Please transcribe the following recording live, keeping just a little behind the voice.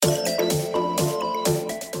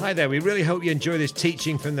Hi there, we really hope you enjoy this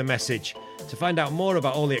teaching from the Message. To find out more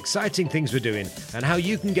about all the exciting things we're doing and how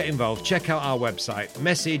you can get involved, check out our website,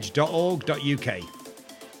 message.org.uk.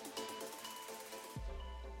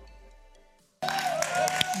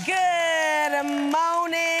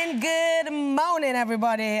 Good morning,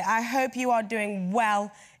 everybody. I hope you are doing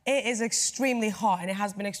well. It is extremely hot, and it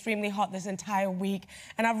has been extremely hot this entire week,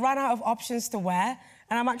 and I've run out of options to wear,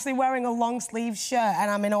 and I'm actually wearing a long-sleeve shirt, and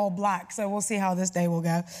I'm in all black, so we'll see how this day will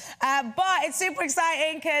go. But it's super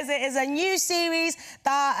exciting because it is a new series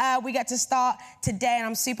that we get to start today, and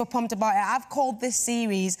I'm super pumped about it. I've called this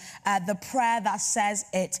series The Prayer That Says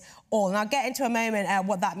It All. And I'll get into a moment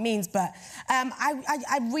what that means, but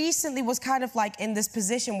I recently was kind of like in this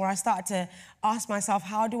position where I started to ask myself,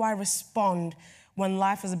 how do I respond when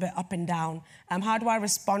life is a bit up and down? How do I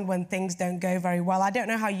respond when things don't go very well? I don't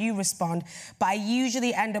know how you respond, but I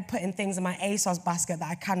usually end up putting things in my ASOS basket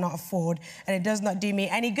that I cannot afford, and it does not do me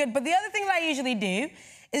any good. But the other thing that I usually do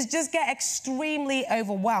is just get extremely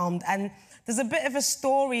overwhelmed. And there's a bit of a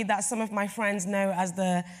story that some of my friends know as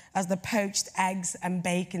the poached eggs and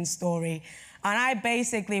bacon story. And I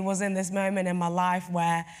basically was in this moment in my life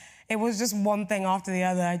where it was just one thing after the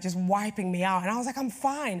other, just wiping me out. And I was like, I'm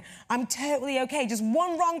fine. I'm totally okay. Just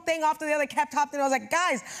one wrong thing after the other kept happening. I was like,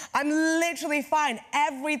 guys, I'm literally fine.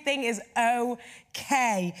 Everything is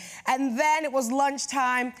okay. And then it was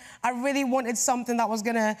lunchtime. I really wanted something that was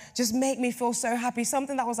gonna just make me feel so happy,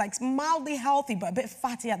 something that was like mildly healthy, but a bit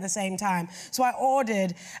fatty at the same time. So I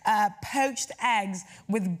ordered poached eggs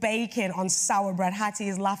with bacon on sour bread. Hattie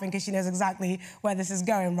is laughing because she knows exactly where this is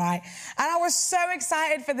going, right? And I was so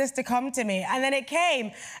excited for this to come to me. And then it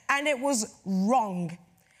came, and it was wrong.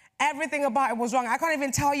 Everything about it was wrong. I can't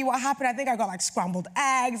even tell you what happened. I think I got like scrambled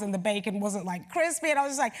eggs, and the bacon wasn't like crispy, and I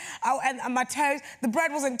was just like, oh, and my toast, the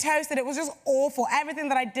bread wasn't toasted. It was just awful. Everything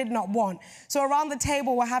that I did not want. So around the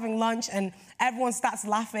table, we're having lunch, and everyone starts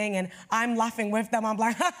laughing, and I'm laughing with them. I'm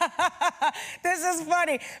like, this is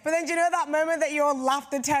funny. But then do you know that moment that your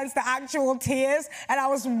laughter turns to actual tears? And I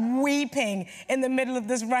was weeping in the middle of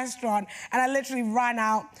this restaurant, and I literally ran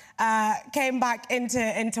out, came back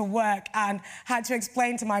into work, and had to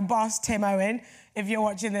explain to my boss, Tim Owen, if you're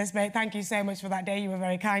watching this, mate, thank you so much for that day. You were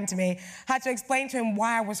very kind to me. Had to explain to him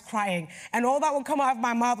why I was crying. And all that would come out of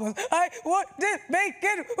my mouth was, I wanted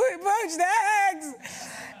bacon with poached eggs.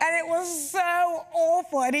 And it was so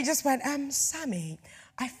awful. And he just went, Sammy,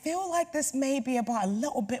 I feel like this may be about a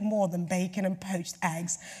little bit more than bacon and poached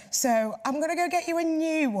eggs. So I'm going to go get you a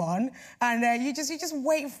new one. And you just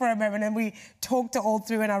wait for a moment. And we talked it all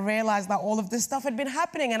through, and I realized that all of this stuff had been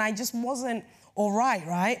happening, and I just wasn't all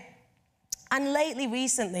right? And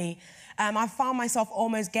recently, I found myself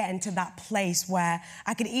almost getting to that place where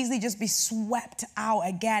I could easily just be swept out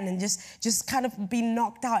again and just kind of be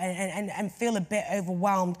knocked out and feel a bit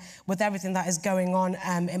overwhelmed with everything that is going on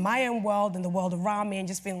in my own world and the world around me, and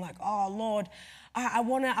just feeling like, oh, Lord, I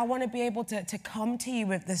want to be able to come to you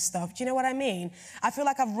with this stuff. Do you know what I mean? I feel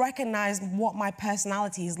like I've recognized what my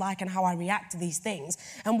personality is like and how I react to these things.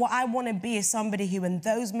 And what I want to be is somebody who in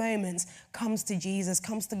those moments comes to Jesus,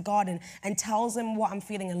 comes to God, and tells him what I'm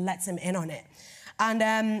feeling and lets him in on it.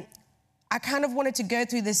 And I kind of wanted to go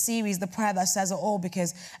through this series, The Prayer That Says It All,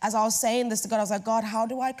 because as I was saying this to God, I was like, God, how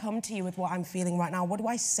do I come to you with what I'm feeling right now? What do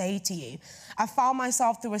I say to you? I found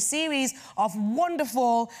myself through a series of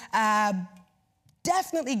wonderful,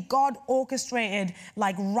 definitely God orchestrated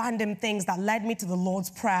like random things that led me to the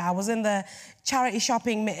Lord's Prayer. I was in the charity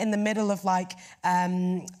shopping in the middle of like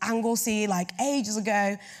Anglesey like ages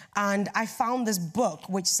ago, and I found this book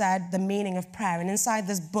which said The Meaning of Prayer. And inside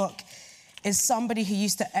this book is somebody who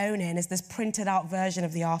used to own it, and it's this printed out version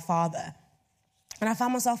of the Our Father. And I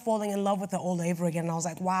found myself falling in love with it all over again. And I was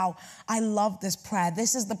like, wow, I love this prayer.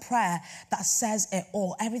 This is the prayer that says it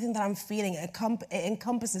all. Everything that I'm feeling, it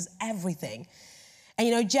encompasses everything. And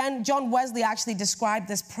you know, John Wesley actually described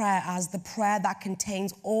this prayer as the prayer that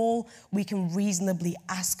contains all we can reasonably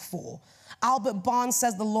ask for. Albert Barnes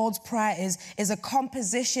says the Lord's Prayer is a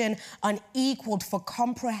composition unequaled for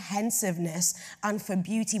comprehensiveness and for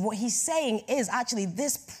beauty. What he's saying is actually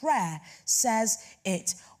this prayer says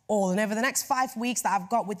it all. And over the next 5 weeks that I've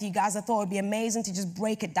got with you guys, I thought it would be amazing to just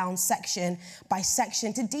break it down section by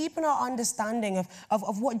section to deepen our understanding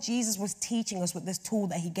of what Jesus was teaching us with this tool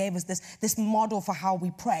that he gave us, this model for how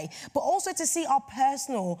we pray, but also to see our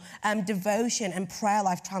personal devotion and prayer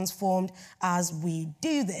life transformed as we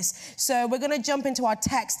do this. So we're going to jump into our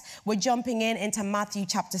text. We're jumping into Matthew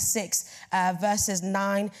chapter 6, verses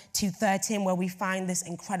 9 to 13, where we find this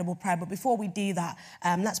incredible prayer. But before we do that,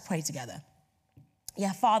 let's pray together.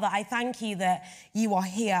 Yeah, Father, I thank you that you are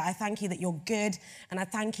here. I thank you that you're good. And I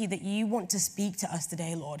thank you that you want to speak to us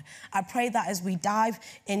today, Lord. I pray that as we dive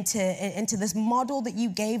into this model that you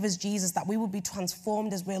gave us, Jesus, that we will be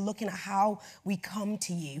transformed as we're looking at how we come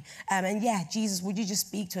to you. And yeah, Jesus, would you just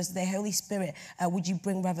speak to us today? Holy Spirit, would you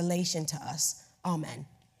bring revelation to us? Amen.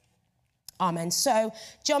 Amen. So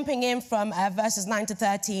jumping in from verses 9 to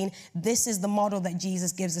 13, this is the model that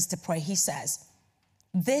Jesus gives us to pray. He says,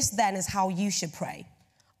 "This then is how you should pray.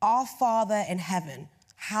 Our Father in heaven,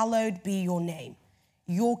 hallowed be your name.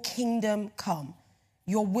 Your kingdom come.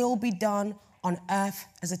 Your will be done on earth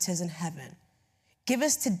as it is in heaven. Give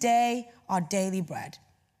us today our daily bread,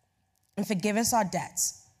 and forgive us our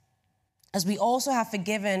debts, as we also have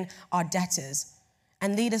forgiven our debtors.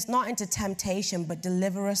 And lead us not into temptation, but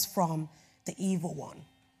deliver us from the evil one."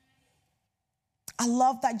 I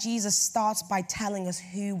love that Jesus starts by telling us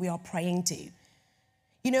who we are praying to.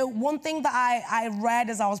 You know, one thing that I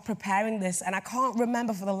read as I was preparing this, and I can't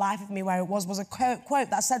remember for the life of me where it was a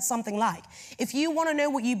quote that said something like, if you want to know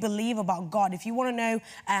what you believe about God, if you want to know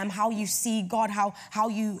how you see God,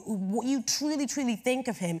 what you truly, truly think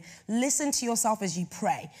of him, listen to yourself as you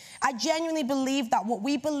pray. I genuinely believe that what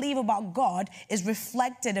we believe about God is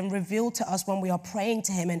reflected and revealed to us when we are praying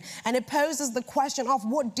to him. And it poses the question of,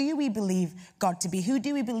 what do we believe God to be? Who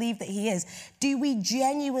do we believe that he is? Do we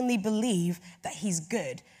genuinely believe that he's good?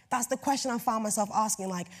 That's the question I found myself asking,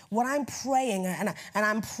 like, when I'm praying and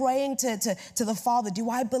I'm praying to the Father, do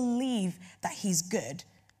I believe that he's good?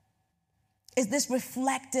 Is this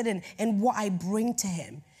reflected in what I bring to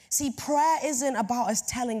him? See, prayer isn't about us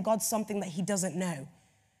telling God something that he doesn't know.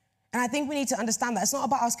 And I think we need to understand that. It's not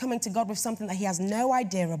about us coming to God with something that he has no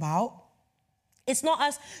idea about. It's not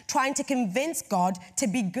us trying to convince God to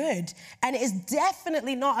be good. And it is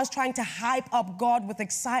definitely not us trying to hype up God with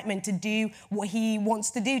excitement to do what he wants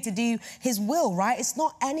to do his will, right? It's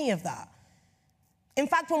not any of that. In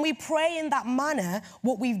fact, when we pray in that manner,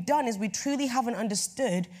 what we've done is we truly haven't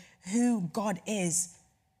understood who God is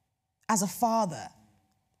as a father.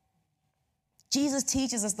 Jesus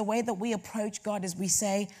teaches us the way that we approach God is we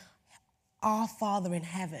say, "Our Father in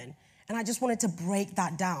heaven." And I just wanted to break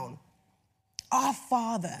that down. Our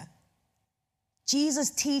Father. Jesus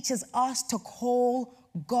teaches us to call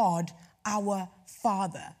God our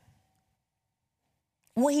Father.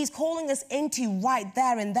 What he's calling us into right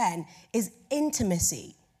there and then is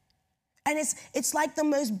intimacy. And it's like the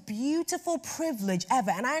most beautiful privilege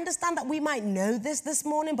ever. And I understand that we might know this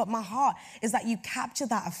morning, but my heart is that you capture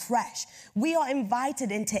that afresh. We are invited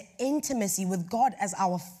into intimacy with God as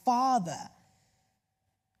our Father.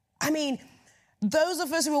 I mean, those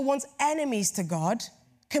of us who were once enemies to God,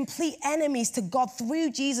 complete enemies to God, through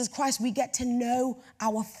Jesus Christ, we get to know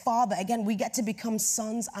our Father. Again, we get to become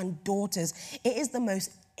sons and daughters. It is the most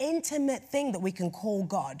intimate thing that we can call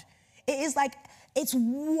God. It is like, it's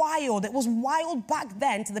wild. It was wild back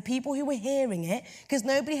then to the people who were hearing it because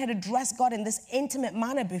nobody had addressed God in this intimate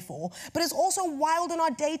manner before. But it's also wild in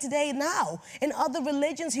our day-to-day now. In other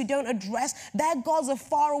religions who don't address their gods are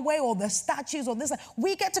far away or the statues or this.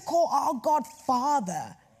 We get to call our God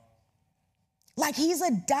Father. Like he's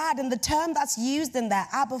a dad, and the term that's used in there,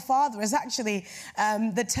 Abba Father, is actually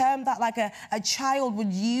the term that like a child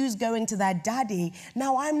would use going to their daddy.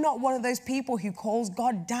 Now, I'm not one of those people who calls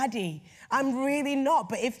God daddy. I'm really not.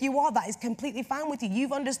 But if you are, that is completely fine with you.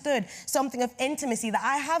 You've understood something of intimacy that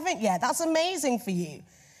I haven't yet. That's amazing for you.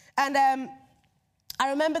 And I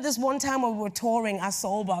remember this one time when we were touring our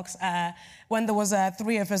Soulbox, when there was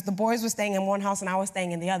three of us. The boys were staying in one house and I was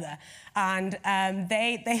staying in the other. And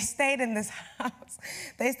they stayed in this house.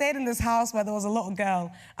 They stayed in this house where there was a little girl,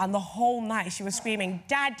 and the whole night she was screaming,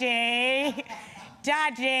 "Daddy,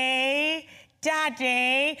 Daddy,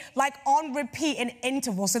 Daddy," like on repeat in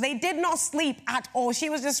intervals. So they did not sleep at all. She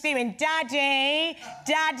was just screaming, "Daddy,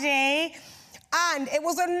 Daddy." And it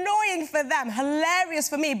was annoying for them, hilarious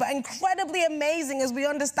for me, but incredibly amazing as we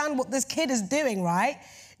understand what this kid is doing, right?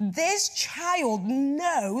 This child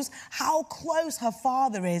knows how close her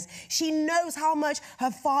father is. She knows how much her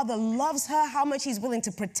father loves her, how much he's willing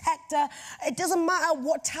to protect her. It doesn't matter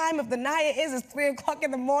what time of the night it is. It's 3 o'clock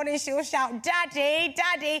in the morning. She'll shout, "Daddy,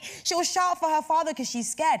 Daddy." She'll shout for her father because she's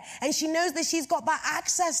scared. And she knows that she's got that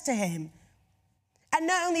access to him. And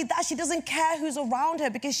not only that, she doesn't care who's around her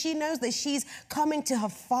because she knows that she's coming to her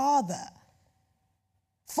father.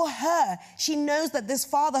 For her, she knows that this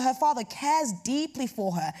father, her father, cares deeply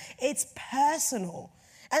for her. It's personal.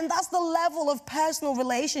 And that's the level of personal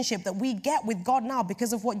relationship that we get with God now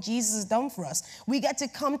because of what Jesus has done for us. We get to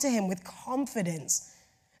come to him with confidence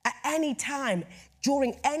at any time,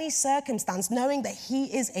 during any circumstance, knowing that he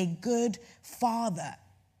is a good father.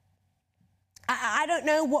 I don't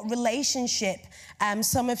know what relationship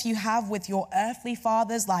some of you have with your earthly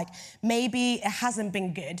fathers. Like maybe it hasn't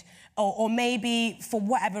been good, or maybe for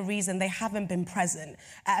whatever reason they haven't been present.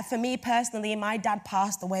 For me personally, my dad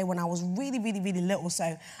passed away when I was really, really, really little,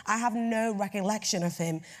 so I have no recollection of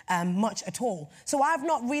him much at all. So I've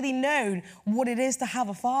not really known what it is to have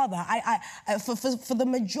a father. For the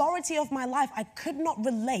majority of my life, I could not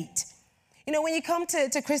relate. You know, when you come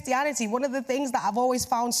to Christianity, one of the things that I've always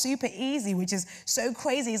found super easy, which is so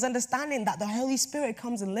crazy, is understanding that the Holy Spirit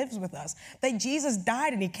comes and lives with us, that Jesus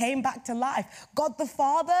died and he came back to life. God the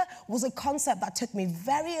Father was a concept that took me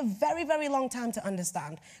very, very long time to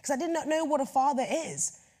understand, because I did not know what a father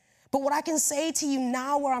is. But what I can say to you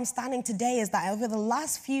now where I'm standing today is that over the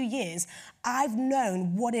last few years, I've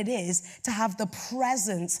known what it is to have the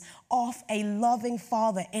presence of a loving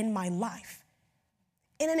father in my life.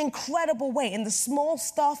 In an incredible way, in the small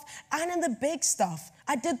stuff and in the big stuff.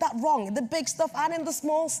 I did that wrong, in the big stuff and in the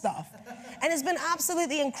small stuff. And it's been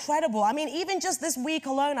absolutely incredible. I mean, even just this week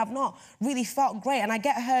alone, I've not really felt great. And I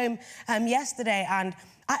get home yesterday and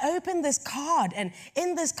I opened this card, and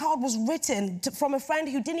in this card was written from a friend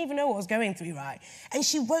who didn't even know what I was going through, right? And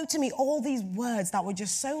she wrote to me all these words that were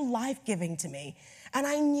just so life-giving to me. And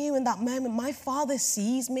I knew in that moment, my father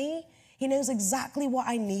sees me. He knows exactly what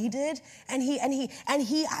I needed, and he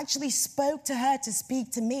actually spoke to her to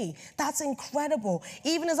speak to me. That's incredible.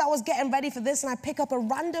 Even as I was getting ready for this, and I pick up a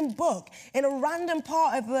random book in a random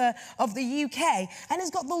part of the UK, and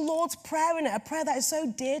it's got the Lord's Prayer in it, a prayer that is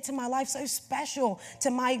so dear to my life, so special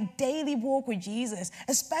to my daily walk with Jesus,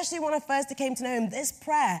 especially when I first came to know him. This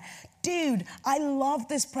prayer, dude, I love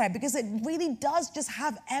this prayer because it really does just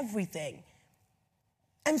have everything.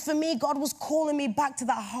 And for me, God was calling me back to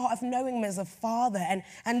that heart of knowing him as a father.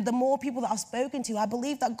 And the more people that I've spoken to, I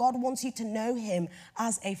believe that God wants you to know him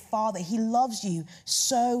as a father. He loves you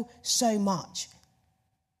so, so much.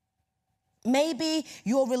 Maybe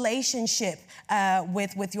your relationship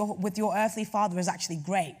with your earthly father is actually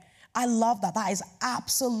great. I love that. That is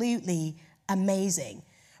absolutely amazing.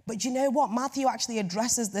 But you know what? Matthew actually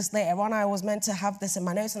addresses this later on. I was meant to have this in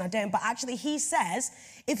my notes and I don't. But actually he says,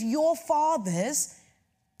 if your fathers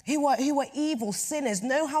who are evil, sinners,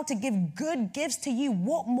 know how to give good gifts to you,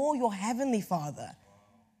 what more your heavenly Father?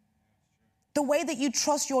 The way that you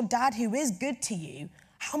trust your dad who is good to you,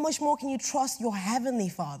 how much more can you trust your heavenly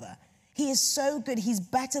Father? He is so good. He's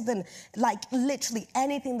better than like literally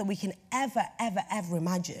anything that we can ever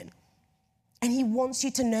imagine. And he wants you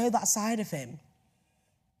to know that side of him.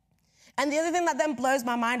 And the other thing that then blows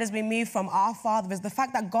my mind as we move from our Father is the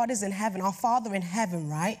fact that God is in heaven, our Father in heaven,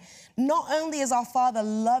 right? Not only is our Father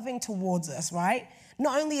loving towards us, right?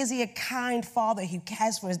 Not only is he a kind Father who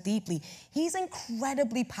cares for us deeply, he's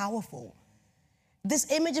incredibly powerful.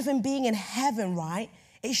 This image of him being in heaven, right?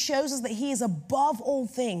 It shows us that he is above all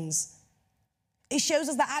things. It shows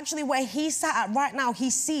us that actually where he sat at right now, he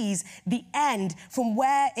sees the end from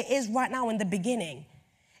where it is right now in the beginning.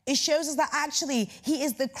 It shows us that actually he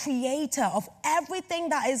is the creator of everything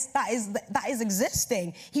that is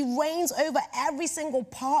existing. He reigns over every single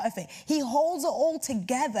part of it. He holds it all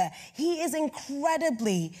together. He is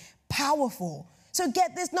incredibly powerful. So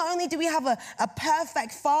get this, not only do we have a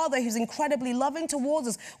perfect Father who's incredibly loving towards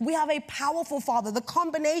us, we have a powerful Father. The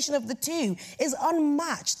combination of the two is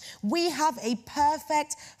unmatched. We have a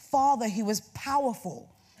perfect Father who is powerful.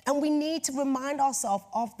 And we need to remind ourselves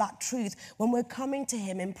of that truth when we're coming to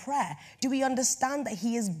him in prayer. Do we understand that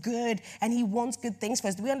he is good and he wants good things for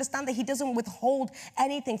us? Do we understand that he doesn't withhold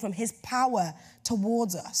anything from his power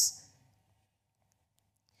towards us?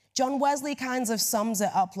 John Wesley kind of sums it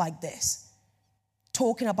up like this,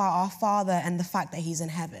 talking about our Father and the fact that he's in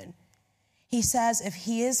heaven. He says, if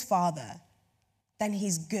he is Father, then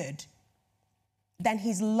he's good. Then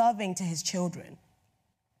he's loving to his children.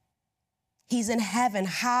 He's in heaven,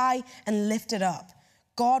 high and lifted up,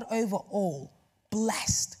 God over all,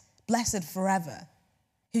 blessed forever,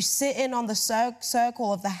 who sitting on the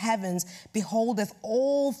circle of the heavens beholdeth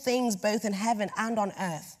all things both in heaven and on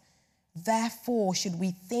earth. Therefore should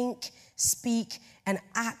we think, speak, and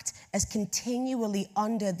act as continually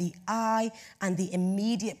under the eye and the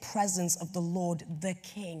immediate presence of the Lord, the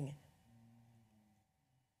King.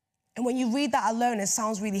 And when you read that alone, it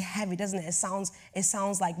sounds really heavy, doesn't it? It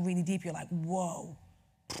sounds like really deep. You're like, whoa,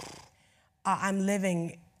 I'm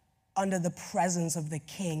living under the presence of the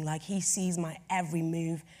King. Like he sees my every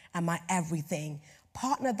move and my everything.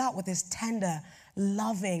 Partner that with his tender,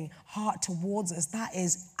 loving heart towards us. That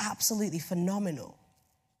is absolutely phenomenal.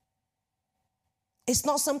 It's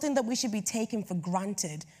not something that we should be taking for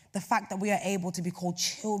granted. The fact that we are able to be called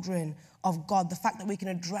children of God, the fact that we can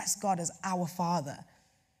address God as our Father.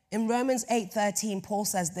 In Romans 8:13, Paul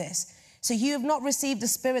says this, "So you have not received a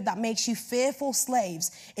spirit that makes you fearful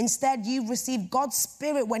slaves. Instead, you received God's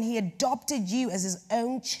Spirit when he adopted you as his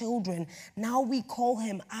own children. Now we call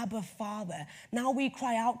him Abba, Father." Now we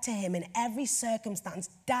cry out to him in every circumstance,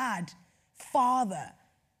 Dad, Father,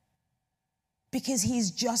 because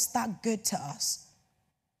he's just that good to us.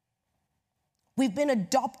 We've been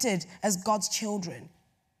adopted as God's children.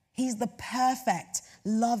 He's the perfect,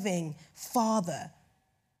 loving Father.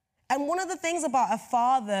 And one of the things about a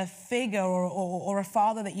father figure or a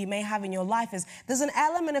father that you may have in your life is there's an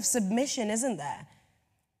element of submission, isn't there?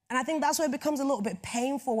 And I think that's where it becomes a little bit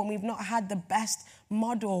painful when we've not had the best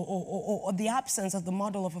model or the absence of the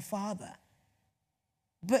model of a father.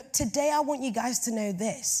 But today I want you guys to know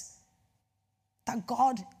this, that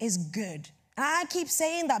God is good. And I keep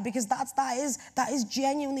saying that because that is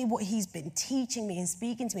genuinely what he's been teaching me and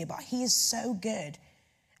speaking to me about. He is so good.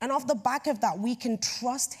 And off the back of that, we can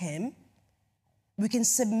trust him. We can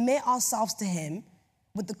submit ourselves to him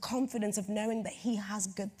with the confidence of knowing that he has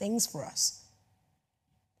good things for us.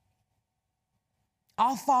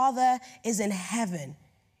 Our Father is in heaven.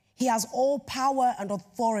 He has all power and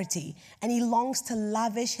authority, and he longs to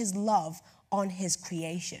lavish his love on his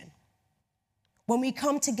creation. When we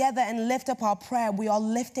come together and lift up our prayer, we are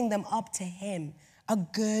lifting them up to him, a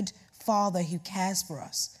good Father who cares for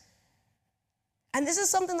us. And this is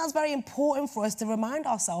something that's very important for us to remind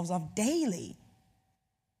ourselves of daily,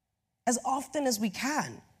 as often as we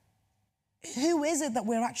can. Who is it that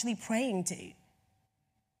we're actually praying to?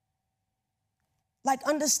 Like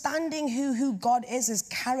understanding who God is, his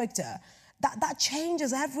character, that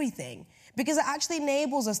changes everything, because it actually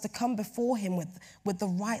enables us to come before him with the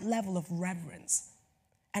right level of reverence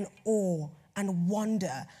and awe and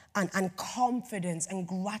wonder and confidence and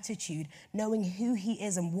gratitude, knowing who he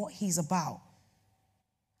is and what he's about.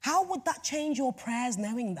 How would that change your prayers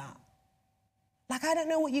knowing that? Like, I don't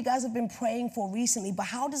know what you guys have been praying for recently, but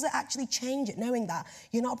how does it actually change it knowing that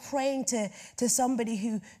you're not praying to somebody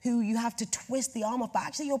who you have to twist the arm of, but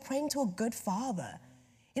actually you're praying to a good Father?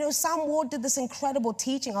 You know, Sam Ward did this incredible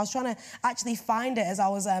teaching. I was trying to actually find it as I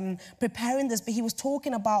was preparing this, but he was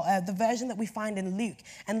talking about the version that we find in Luke.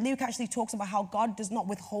 And Luke actually talks about how God does not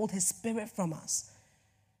withhold his Spirit from us.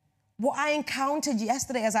 What I encountered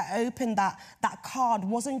yesterday as I opened that card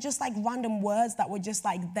wasn't just like random words that were just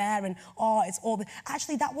like there and, oh, it's all.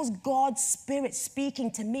 Actually, that was God's Spirit speaking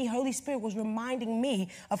to me. Holy Spirit was reminding me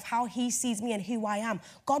of how he sees me and who I am.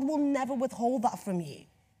 God will never withhold that from you.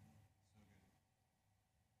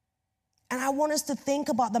 And I want us to think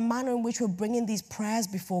about the manner in which we're bringing these prayers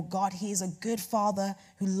before God. He is a good Father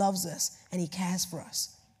who loves us and he cares for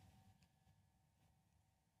us.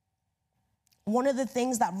 One of the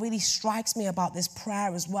things that really strikes me about this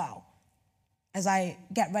prayer as well, as I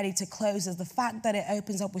get ready to close, is the fact that it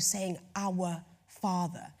opens up with saying, our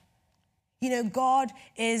Father. You know, God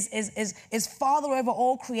is Father over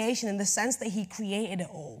all creation in the sense that he created it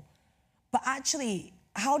all. But actually,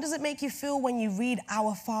 how does it make you feel when you read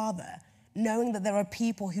our Father, knowing that there are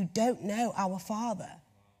people who don't know our Father?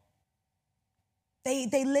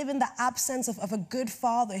 They live in the absence of a good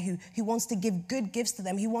Father who wants to give good gifts to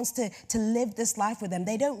them, who wants to live this life with them.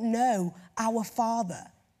 They don't know our Father.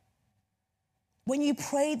 When you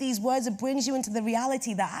pray these words, it brings you into the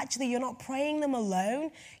reality that actually you're not praying them alone.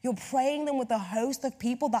 You're praying them with a host of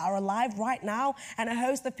people that are alive right now and a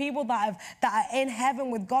host of people that are in heaven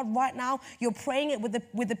with God right now. You're praying it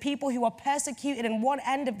with the people who are persecuted in one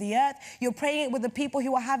end of the earth. You're praying it with the people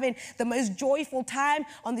who are having the most joyful time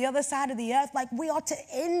on the other side of the earth. Like, we are to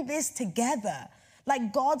end this together.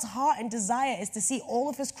 Like, God's heart and desire is to see all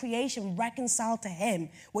of his creation reconciled to him.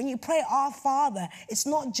 When you pray our Father, it's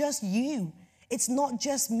not just you. It's not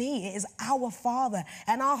just me, it is our Father.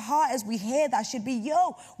 And our heart as we hear that should be,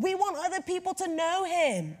 we want other people to know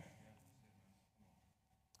him.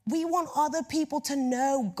 We want other people to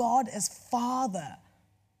know God as Father.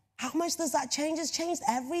 How much does that change? It's changed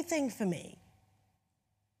everything for me.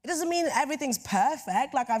 It doesn't mean that everything's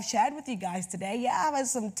perfect, like I've shared with you guys today. Yeah, I've had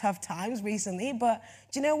some tough times recently, but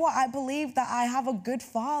do you know what? I believe that I have a good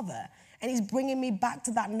Father. And he's bringing me back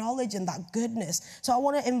to that knowledge and that goodness. So I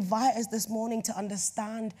want to invite us this morning to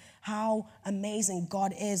understand how amazing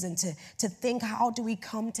God is and to think, how do we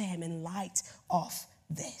come to him in light of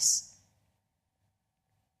this?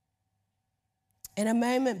 In a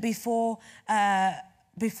moment before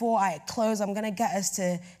before I close, I'm going to get us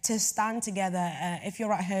to stand together. If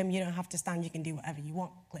you're at home, you don't have to stand. You can do whatever you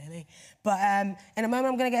want, clearly. But in a moment,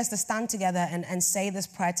 I'm going to get us to stand together and say this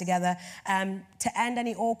prayer together. To end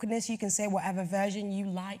any awkwardness, you can say whatever version you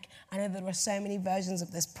like. I know there are so many versions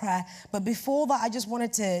of this prayer. But before that, I just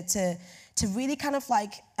wanted to really kind of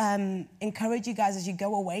like encourage you guys as you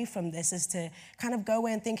go away from this, is to kind of go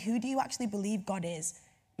away and think, who do you actually believe God is?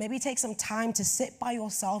 Maybe take some time to sit by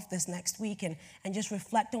yourself this next week and just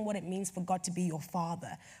reflect on what it means for God to be your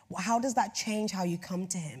Father. How does that change how you come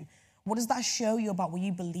to him? What does that show you about what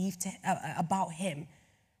you believe about him?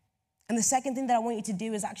 And the second thing that I want you to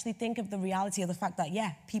do is actually think of the reality of the fact that,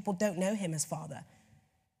 yeah, people don't know him as Father.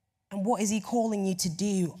 And what is he calling you to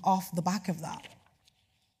do off the back of that?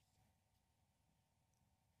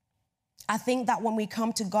 I think that when we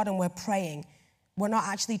come to God and we're praying, we're not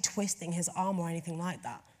actually twisting his arm or anything like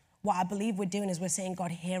that. What I believe we're doing is we're saying,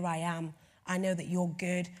 God, here I am. I know that you're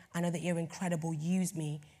good. I know that you're incredible. Use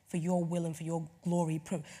me for your will and for your glory.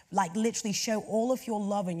 Like literally show all of your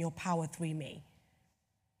love and your power through me.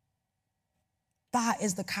 That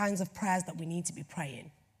is the kinds of prayers that we need to be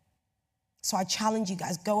praying. So I challenge you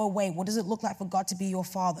guys, go away. What does it look like for God to be your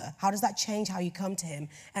Father? How does that change how you come to him?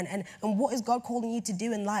 And what is God calling you to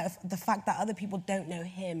do in light of the fact that other people don't know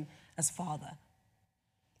him as Father?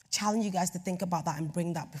 Challenge you guys to think about that and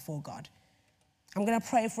bring that before God. I'm going to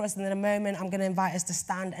pray for us, and in a moment, I'm going to invite us to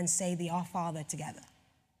stand and say the Our Father together.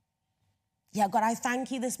 Yeah, God, I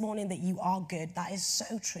thank you this morning that you are good. That is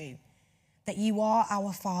so true, that you are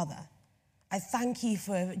our Father. I thank you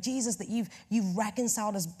for, Jesus, that you've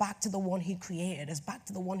reconciled us back to the one who created us, back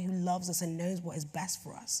to the one who loves us and knows what is best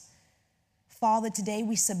for us. Father, today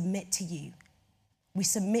we submit to you. We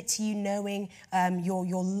submit to you knowing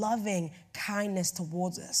your loving kindness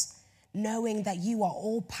towards us, knowing that you are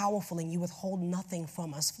all powerful and you withhold nothing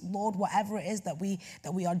from us. Lord, whatever it is that we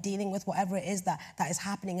are dealing with, whatever it is that is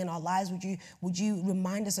happening in our lives, would you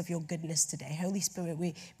remind us of your goodness today? Holy Spirit,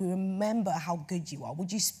 we remember how good you are.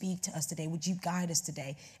 Would you speak to us today? Would you guide us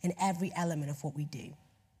today in every element of what we do?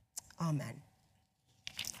 Amen.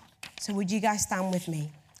 So would you guys stand with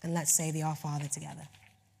me and let's say the Our Father together.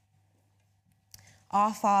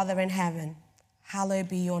 Our Father in heaven, hallowed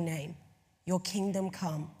be your name. Your kingdom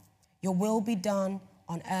come. Your will be done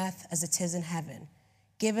on earth as it is in heaven.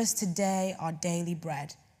 Give us today our daily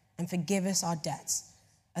bread, and forgive us our debts,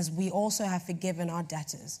 as we also have forgiven our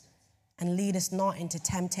debtors. And lead us not into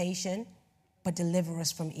temptation, but deliver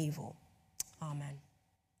us from evil. Amen.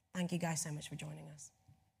 Thank you guys so much for joining us.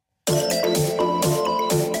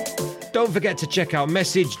 Don't forget to check out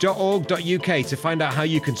message.org.uk to find out how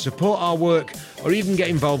you can support our work or even get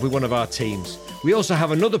involved with one of our teams. We also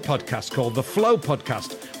have another podcast called The Flow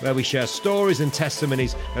Podcast, where we share stories and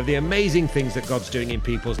testimonies of the amazing things that God's doing in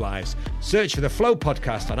people's lives. Search for The Flow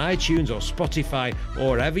Podcast on iTunes or Spotify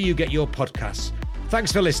or wherever you get your podcasts.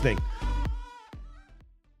 Thanks for listening.